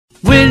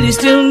Will you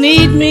still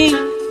need me?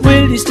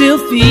 Will you still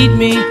feed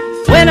me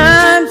when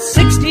I'm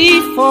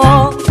 64?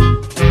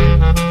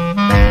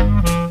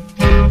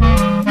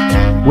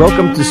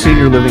 Welcome to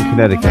Senior Living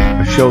Connecticut,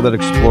 a show that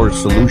explores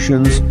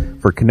solutions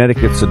for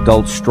Connecticut's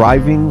adults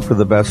striving for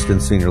the best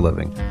in senior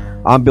living.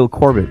 I'm Bill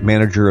Corbett,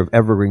 manager of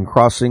Evergreen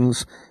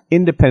Crossings,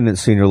 independent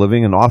senior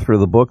living, and author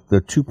of the book,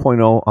 The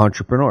 2.0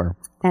 Entrepreneur.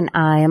 And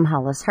I am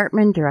Hollis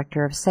Hartman,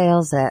 director of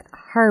sales at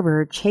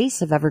Harbor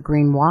Chase of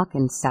Evergreen Walk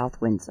in South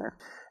Windsor.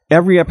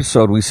 Every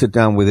episode, we sit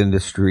down with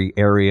industry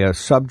area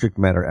subject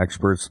matter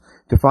experts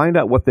to find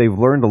out what they've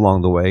learned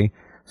along the way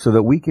so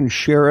that we can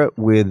share it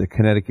with the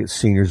Connecticut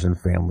seniors and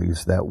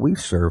families that we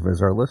serve as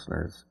our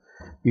listeners.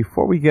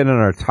 Before we get on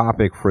our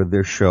topic for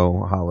this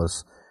show,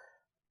 Hollis,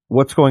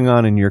 what's going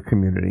on in your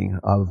community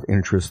of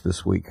interest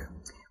this week?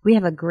 We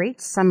have a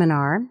great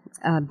seminar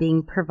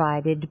being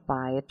provided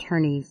by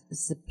attorneys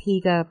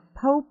Zapiga,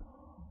 Pope,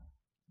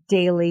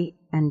 Daly,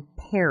 and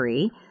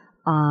Perry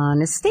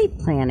on estate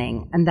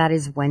planning, and that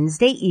is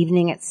Wednesday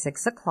evening at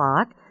 6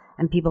 o'clock,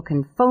 and people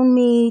can phone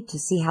me to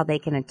see how they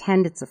can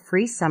attend. It's a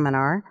free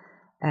seminar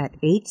at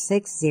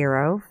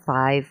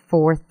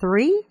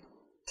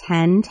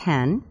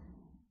 860-543-1010.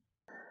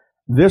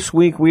 This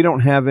week, we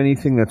don't have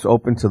anything that's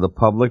open to the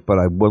public, but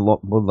I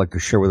would like to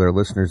share with our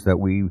listeners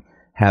that we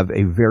have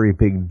a very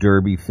big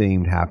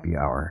Derby-themed happy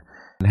hour.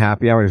 And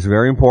happy hour is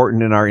very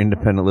important in our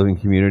independent living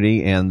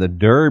community, and the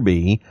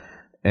Derby,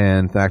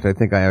 and in fact, I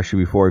think I asked you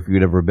before if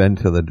you'd ever been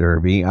to the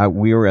Derby.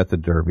 We were at the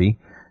Derby,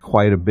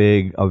 quite a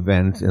big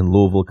event in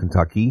Louisville,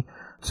 Kentucky.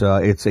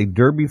 It's a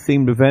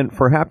Derby-themed event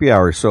for happy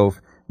hour, so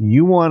if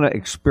you want to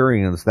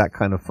experience that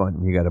kind of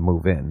fun, you got to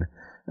move in.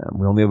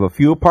 We only have a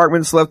few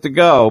apartments left to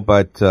go,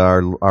 but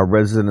our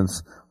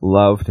residents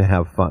love to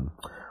have fun.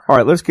 All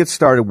right, let's get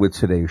started with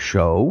today's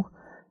show.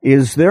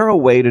 Is there a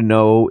way to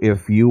know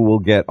if you will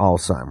get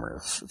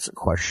Alzheimer's? It's a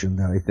question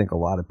that I think a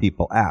lot of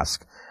people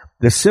ask.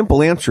 The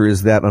simple answer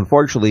is that,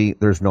 unfortunately,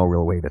 there's no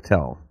real way to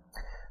tell.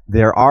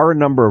 There are a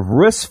number of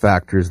risk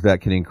factors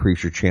that can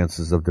increase your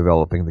chances of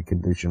developing the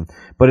condition,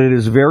 but it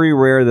is very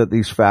rare that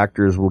these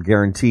factors will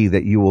guarantee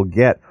that you will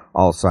get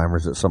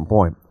Alzheimer's at some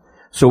point.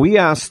 So we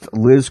asked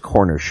Liz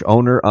Cornish,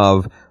 owner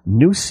of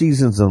New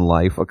Seasons in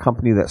Life, a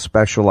company that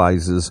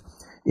specializes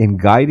in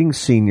guiding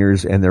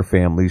seniors and their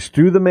families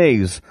through the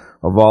maze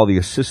of all the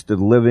assisted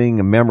living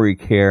and memory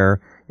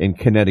care in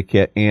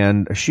Connecticut,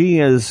 and she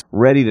is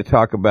ready to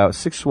talk about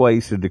 6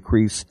 ways to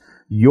decrease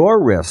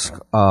your risk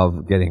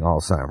of getting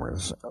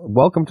Alzheimer's.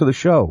 Welcome to the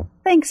show.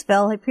 Thanks,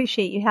 Bill. I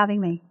appreciate you having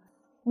me.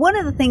 One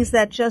of the things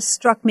that just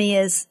struck me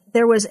is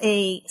there was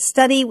a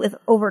study with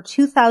over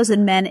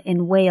 2,000 men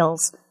in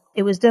Wales.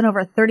 It was done over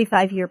a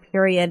 35-year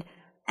period,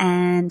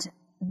 and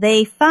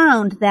they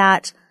found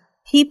that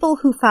people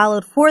who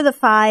followed 4 of the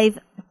 5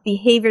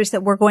 behaviors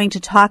that we're going to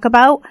talk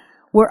about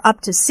were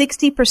up to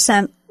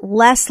 60%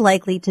 less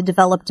likely to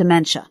develop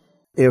dementia.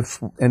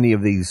 If any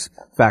of these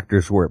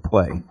factors were at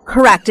play.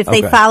 Correct. If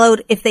they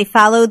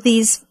followed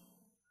these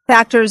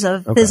factors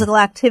of physical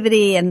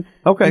activity and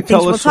things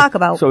we'll talk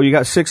about. So you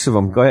got 6 of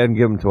them. Go ahead and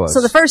give them to us.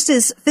 So the first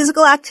is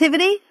physical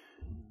activity.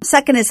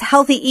 Second is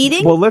healthy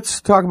eating. Well,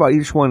 let's talk about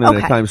each one at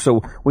a time.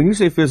 So when you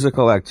say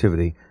physical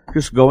activity,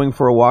 just going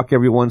for a walk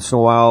every once in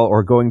a while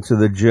or going to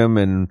the gym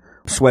and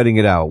sweating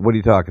it out, what are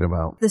you talking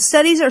about? The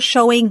studies are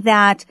showing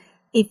that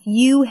if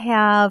you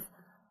have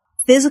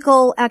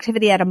physical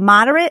activity at a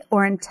moderate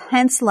or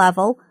intense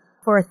level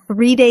for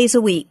 3 days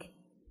a week,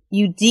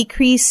 you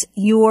decrease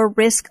your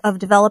risk of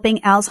developing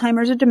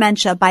Alzheimer's or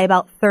dementia by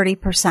about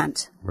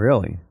 30%.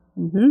 Really?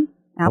 Mm-hmm.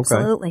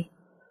 Absolutely. Okay.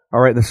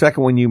 All right. The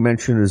second one you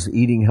mentioned is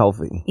eating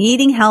healthy.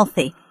 Eating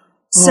healthy.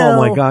 So, oh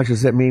my gosh.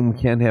 Does that mean we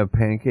can't have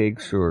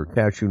pancakes or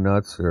cashew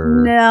nuts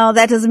or? No,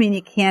 that doesn't mean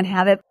you can't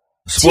have it.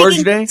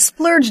 Splurge day?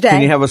 Splurge day.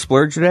 Can you have a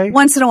splurge day?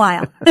 Once in a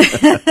while.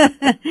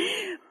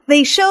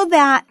 They show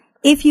that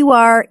if you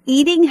are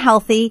eating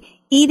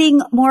healthy,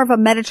 eating more of a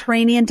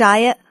Mediterranean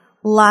diet,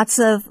 lots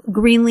of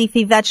green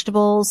leafy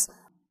vegetables,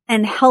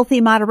 and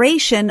healthy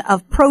moderation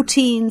of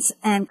proteins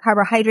and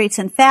carbohydrates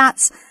and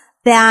fats,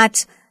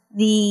 that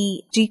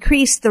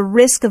decrease the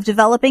risk of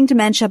developing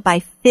dementia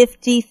by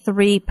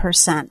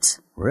 53%.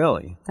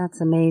 Really? That's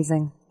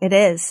amazing. It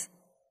is.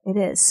 It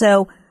is.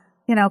 So,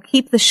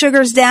 keep the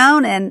sugars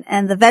down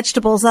and the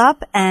vegetables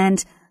up,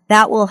 and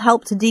that will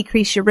help to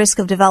decrease your risk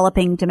of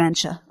developing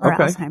dementia or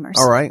Alzheimer's.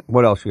 All right.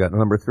 What else you got?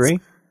 Number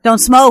 3? Don't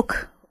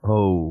smoke.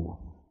 Oh.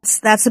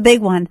 That's a big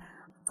one.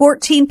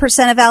 14%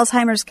 of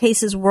Alzheimer's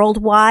cases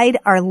worldwide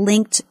are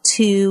linked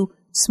to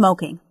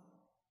smoking.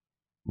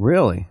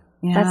 Really?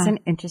 Yeah. That's an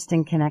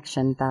interesting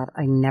connection that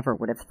I never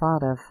would have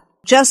thought of.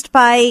 Just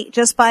by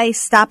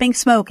stopping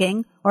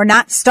smoking or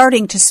not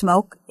starting to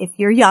smoke, if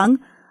you're young,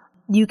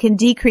 you can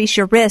decrease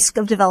your risk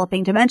of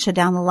developing dementia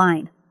down the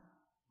line.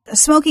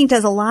 Smoking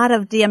does a lot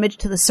of damage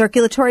to the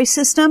circulatory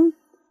system.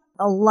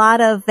 A lot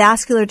of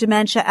vascular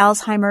dementia,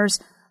 Alzheimer's,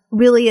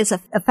 really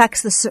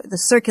affects the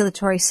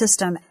circulatory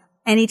system.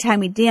 Anytime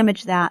we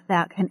damage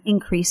that can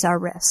increase our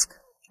risk.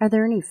 Are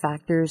there any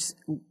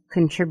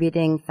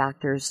contributing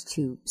factors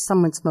to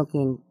someone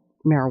smoking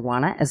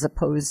marijuana as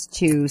opposed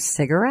to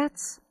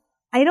cigarettes?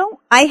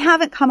 I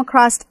haven't come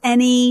across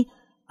any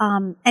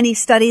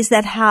studies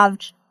that have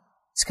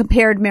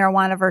compared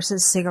marijuana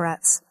versus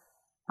cigarettes.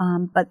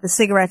 But the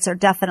cigarettes are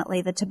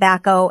definitely, the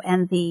tobacco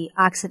and the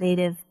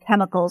oxidative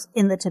chemicals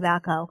in the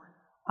tobacco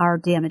are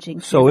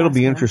damaging. So it'll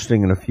be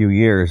interesting in a few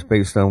years,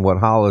 based on what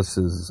Hollis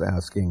is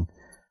asking.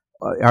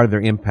 Are there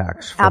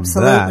impacts from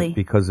that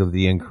because of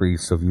the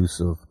increase of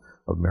use of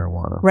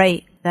marijuana?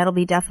 Right. That'll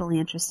be definitely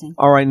interesting.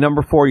 All right.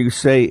 Number 4, you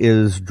say,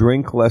 is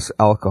drink less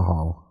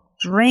alcohol.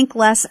 Drink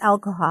less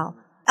alcohol.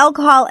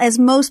 Alcohol, as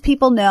most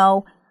people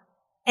know,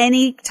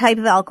 any type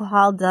of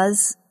alcohol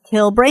does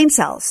kill brain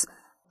cells.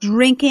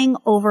 Drinking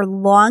over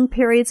long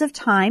periods of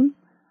time,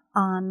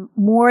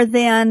 more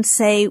than,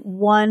 say,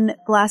 1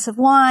 glass of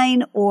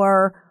wine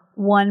or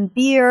 1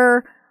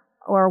 beer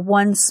or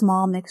 1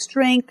 small mixed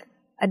drink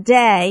a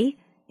day,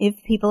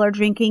 if people are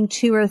drinking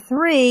 2 or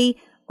 3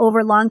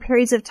 over long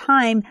periods of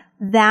time,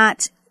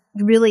 that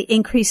really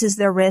increases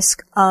their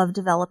risk of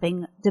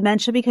developing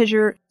dementia because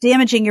you're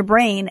damaging your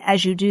brain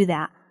as you do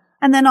that.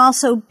 And then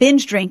also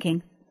binge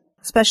drinking,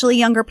 especially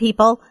younger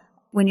people.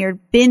 When you're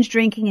binge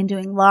drinking and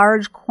doing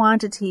large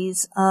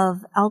quantities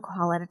of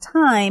alcohol at a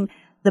time,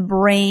 the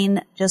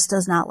brain just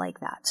does not like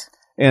that.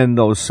 And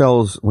those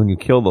cells, when you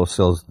kill those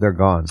cells, they're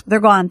gone. They're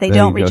gone. They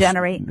don't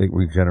regenerate. They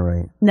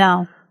regenerate.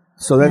 No.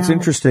 So that's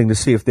interesting to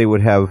see if they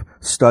would have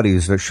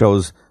studies that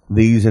shows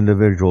these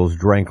individuals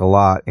drank a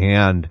lot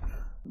and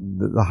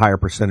the higher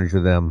percentage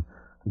of them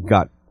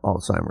got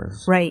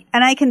Alzheimer's. Right.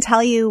 And I can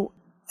tell you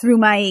through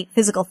my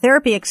physical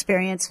therapy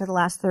experience for the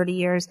last 30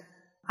 years,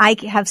 I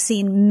have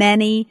seen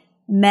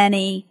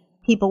many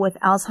people with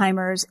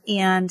Alzheimer's,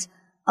 and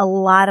a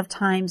lot of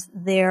times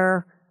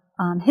their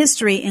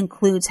history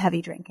includes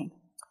heavy drinking.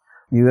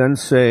 You then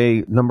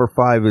say number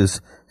 5 is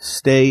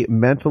stay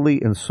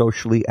mentally and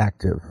socially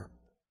active.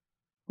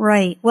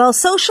 Right. Well,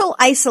 social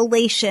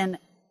isolation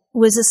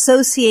was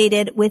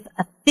associated with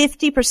a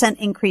 50%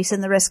 increase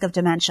in the risk of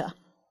dementia.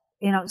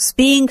 You know,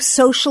 being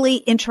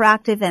socially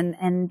interactive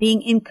and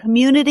being in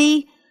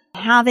community,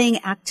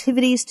 having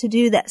activities to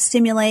do that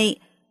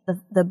stimulate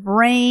the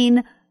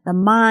brain, the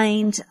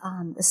mind,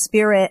 the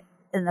spirit,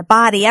 and the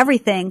body,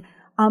 everything,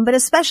 but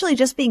especially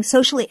just being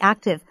socially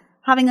active,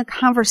 having a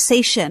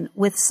conversation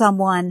with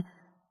someone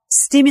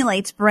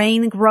stimulates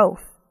brain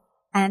growth.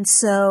 And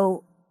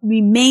so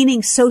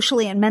remaining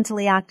socially and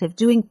mentally active,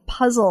 doing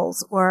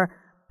puzzles or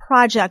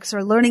projects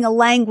or learning a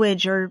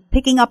language or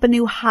picking up a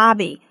new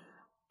hobby,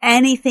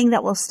 anything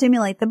that will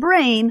stimulate the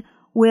brain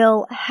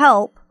will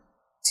help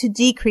to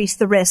decrease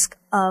the risk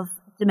of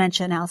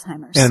dementia and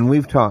Alzheimer's. And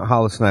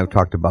Hollis and I have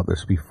talked about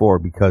this before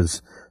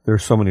because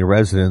there's so many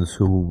residents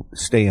who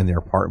stay in their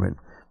apartment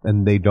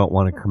and they don't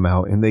want to come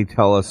out, and they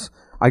tell us,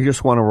 I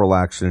just want to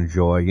relax and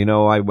enjoy. You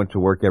know, I went to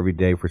work every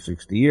day for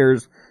 60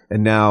 years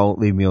and now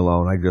leave me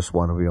alone. I just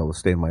want to be able to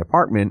stay in my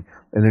apartment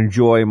and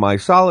enjoy my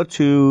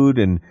solitude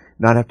and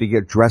not have to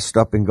get dressed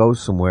up and go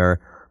somewhere.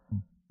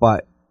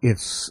 But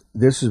this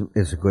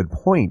is a good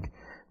point.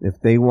 If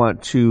they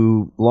want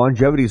to,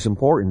 longevity is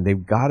important.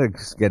 They've got to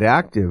get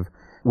active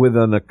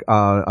within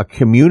a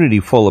community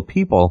full of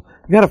people.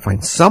 You got to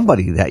find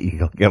somebody that you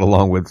can get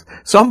along with,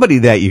 somebody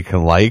that you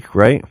can like,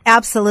 right?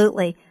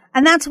 Absolutely.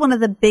 And that's one of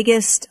the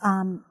biggest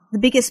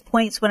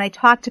points when I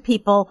talk to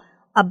people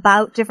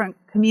about different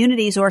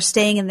communities or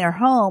staying in their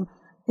home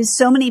is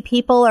so many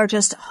people are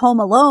just home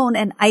alone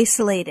and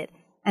isolated,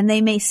 and they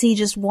may see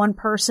just one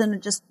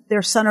person, just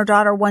their son or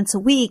daughter once a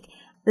week.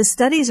 The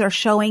studies are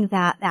showing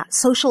that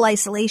social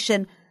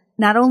isolation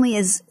not only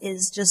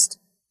is just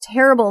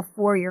terrible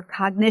for your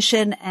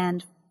cognition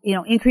and, you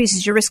know,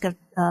 increases your risk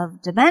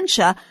of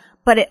dementia,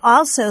 but it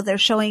also, they're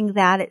showing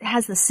that it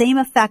has the same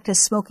effect as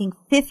smoking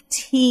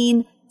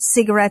 15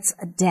 cigarettes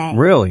a day.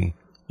 Really?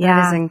 Yeah.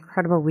 That is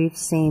incredible. We've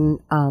seen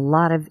a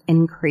lot of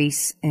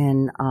increase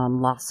in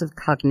loss of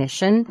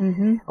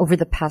cognition over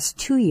the past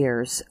 2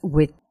 years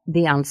with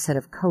the onset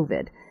of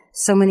COVID.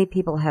 So many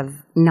people have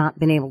not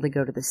been able to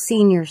go to the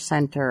senior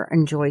center,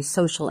 enjoy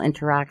social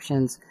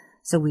interactions.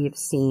 So we have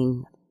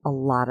seen a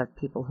lot of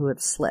people who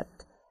have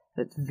slipped.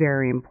 It's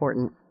very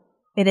important.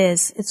 It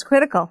is. It's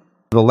critical.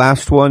 The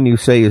last one you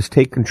say is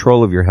take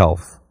control of your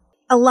health.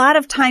 A lot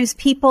of times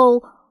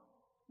people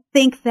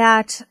think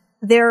that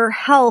their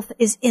health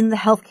is in the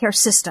healthcare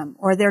system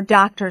or their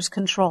doctor's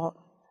control.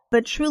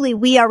 But truly,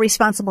 we are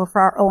responsible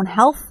for our own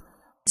health.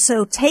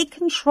 So take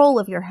control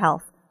of your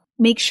health.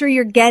 Make sure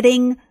you're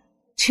getting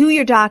to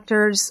your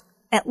doctors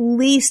at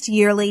least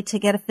yearly to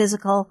get a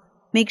physical.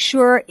 Make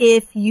sure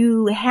if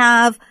you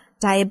have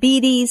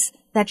diabetes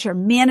that you're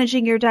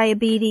managing your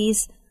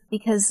diabetes,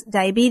 because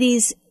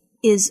diabetes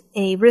is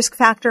a risk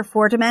factor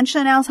for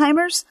dementia and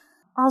Alzheimer's.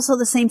 Also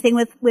the same thing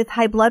with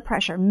high blood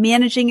pressure,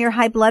 managing your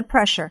high blood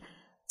pressure.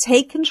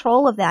 Take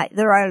control of that.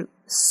 There are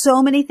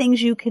so many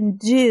things you can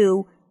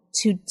do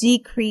to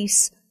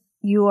decrease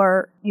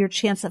your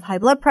chance of high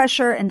blood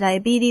pressure and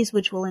diabetes,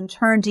 which will in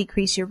turn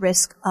decrease your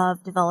risk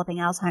of developing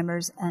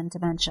Alzheimer's and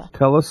dementia.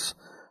 Tell us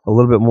a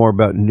little bit more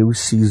about New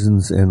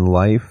Seasons in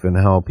Life and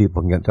how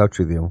people can get in touch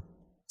with you.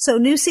 So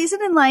New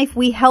Season in Life,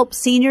 we help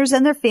seniors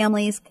and their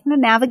families kind of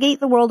navigate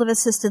the world of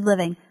assisted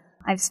living.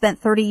 I've spent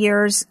 30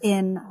 years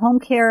in home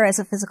care as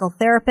a physical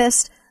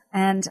therapist,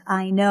 and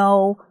I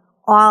know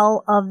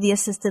all of the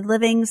assisted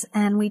livings,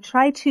 and we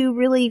try to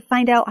really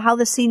find out how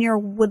the senior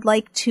would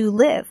like to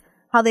live,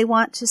 how they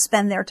want to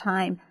spend their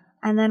time,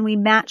 and then we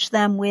match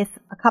them with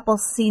a couple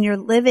senior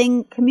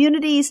living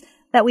communities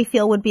that we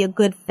feel would be a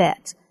good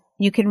fit.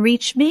 You can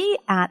reach me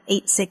at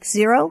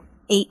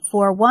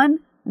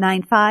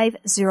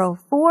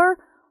 860-841-9504,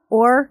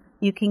 or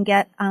you can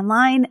get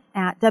online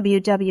at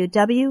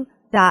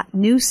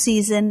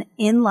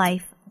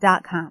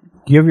www.newseasoninlife.com.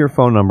 Give your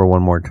phone number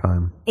one more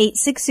time.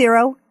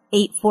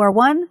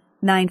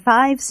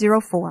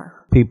 860-841-9504.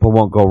 People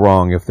won't go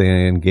wrong if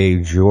they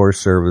engage your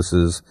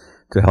services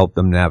to help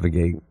them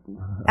navigate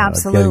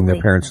getting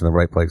their parents in the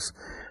right place.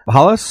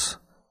 Hollis,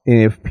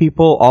 if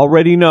people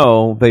already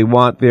know they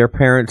want their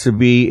parent to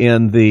be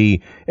in the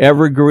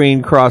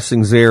Evergreen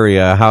Crossings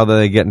area, how do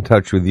they get in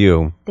touch with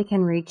you? They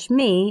can reach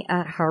me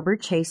at Harbor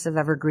Chase of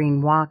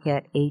Evergreen Walk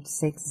at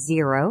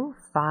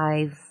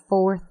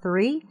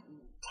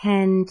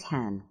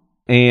 860-543-1010.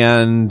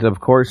 And, of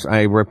course,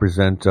 I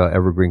represent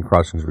Evergreen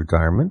Crossings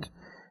Retirement,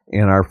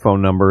 and our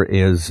phone number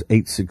is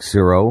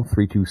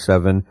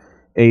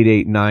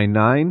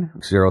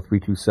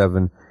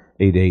 860-327-8899,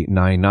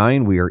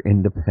 0327-8899. We are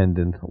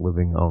independent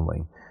living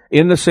only.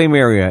 In the same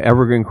area,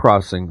 Evergreen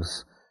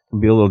Crossings, can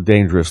be a little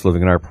dangerous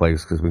living in our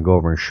place because we can go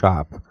over and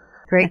shop.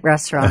 Great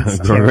restaurants.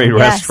 Great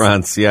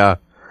restaurants, yeah.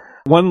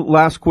 One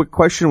last quick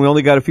question. We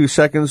only got a few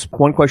seconds.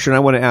 One question I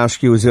want to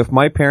ask you is if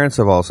my parents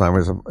have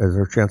Alzheimer's, is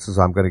there chances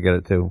I'm going to get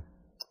it too?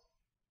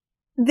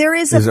 There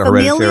is a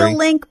familial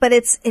link, but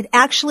it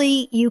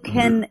actually, you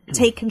can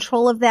take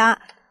control of that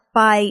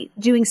by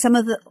doing some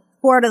of the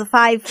 4 out of the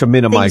 5 to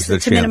minimize the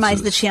chances. To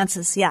minimize the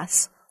chances,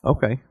 yes.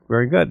 Okay,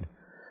 very good.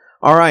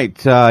 All right,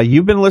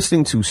 you've been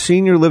listening to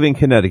Senior Living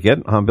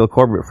Connecticut. I'm Bill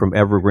Corbett from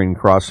Evergreen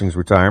Crossings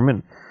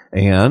Retirement,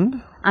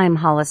 and I'm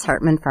Hollis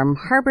Hartman from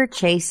Harbor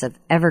Chase of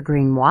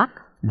Evergreen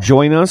Walk.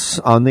 Join us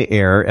on the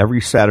air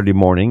every Saturday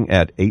morning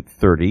at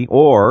 8:30,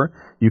 or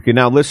you can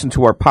now listen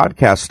to our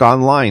podcast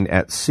online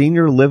at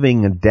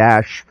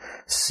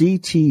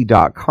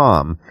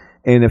seniorliving-ct.com.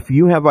 And if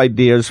you have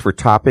ideas for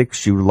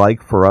topics you'd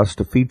like for us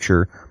to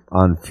feature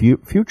on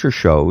future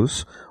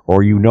shows,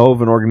 or you know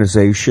of an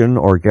organization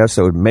or a guest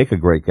that would make a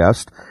great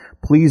guest,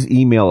 please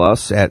email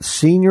us at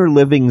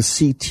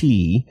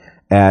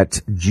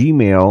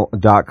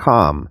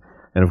seniorlivingct@gmail.com.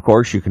 And, of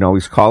course, you can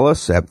always call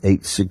us at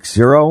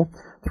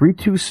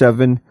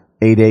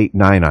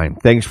 860-327-8899.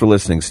 Thanks for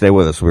listening. Stay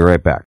with us. We'll be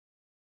right back.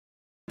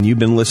 You've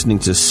been listening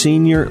to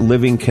Senior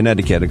Living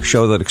Connecticut, a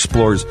show that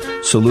explores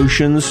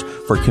solutions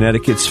for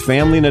Connecticut's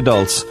family and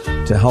adults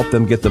to help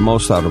them get the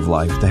most out of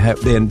life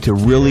and to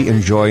really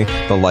enjoy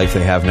the life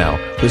they have now.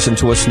 Listen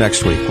to us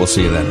next week. We'll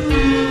see you then.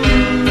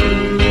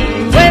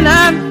 When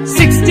I'm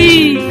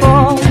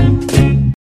 64